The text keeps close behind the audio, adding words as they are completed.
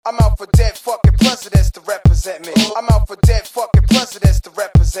I'm out for dead fucking presidents to represent me. I'm out for dead fucking presidents to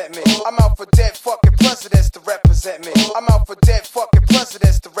represent me. I'm out for dead fucking presidents to represent me. I'm out for dead fucking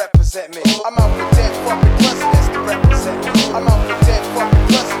presidents to represent me. I'm out for dead fucking presidents to represent me. I'm out for dead fucking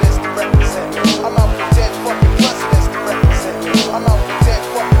presidents to represent me. I'm out for dead fucking presidents to represent me. I'm out for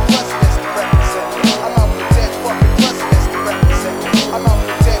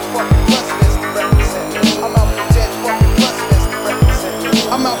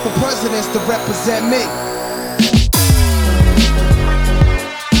dead fucking presidents to represent me.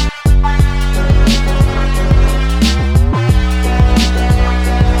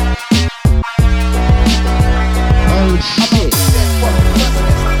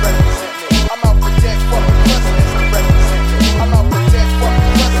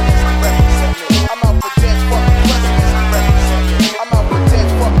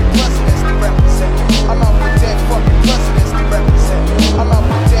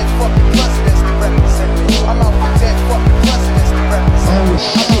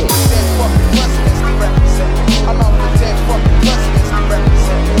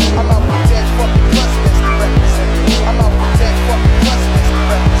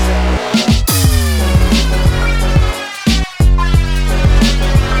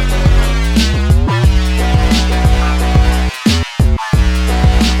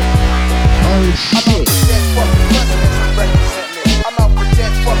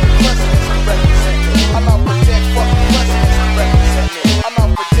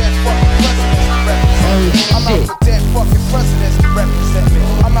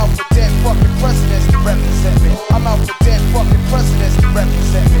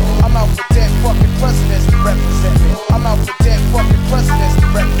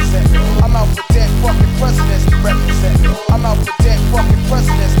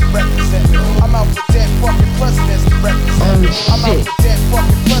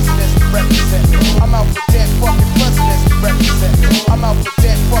 out for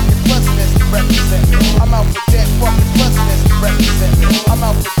dead fucking presidents to represent me. I'm out for dead fucking presidents to represent me. I'm out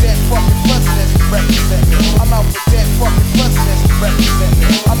for dead fucking presidents to represent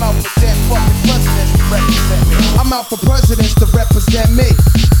me. I'm out for presidents to represent me. I'm out for presidents to represent me.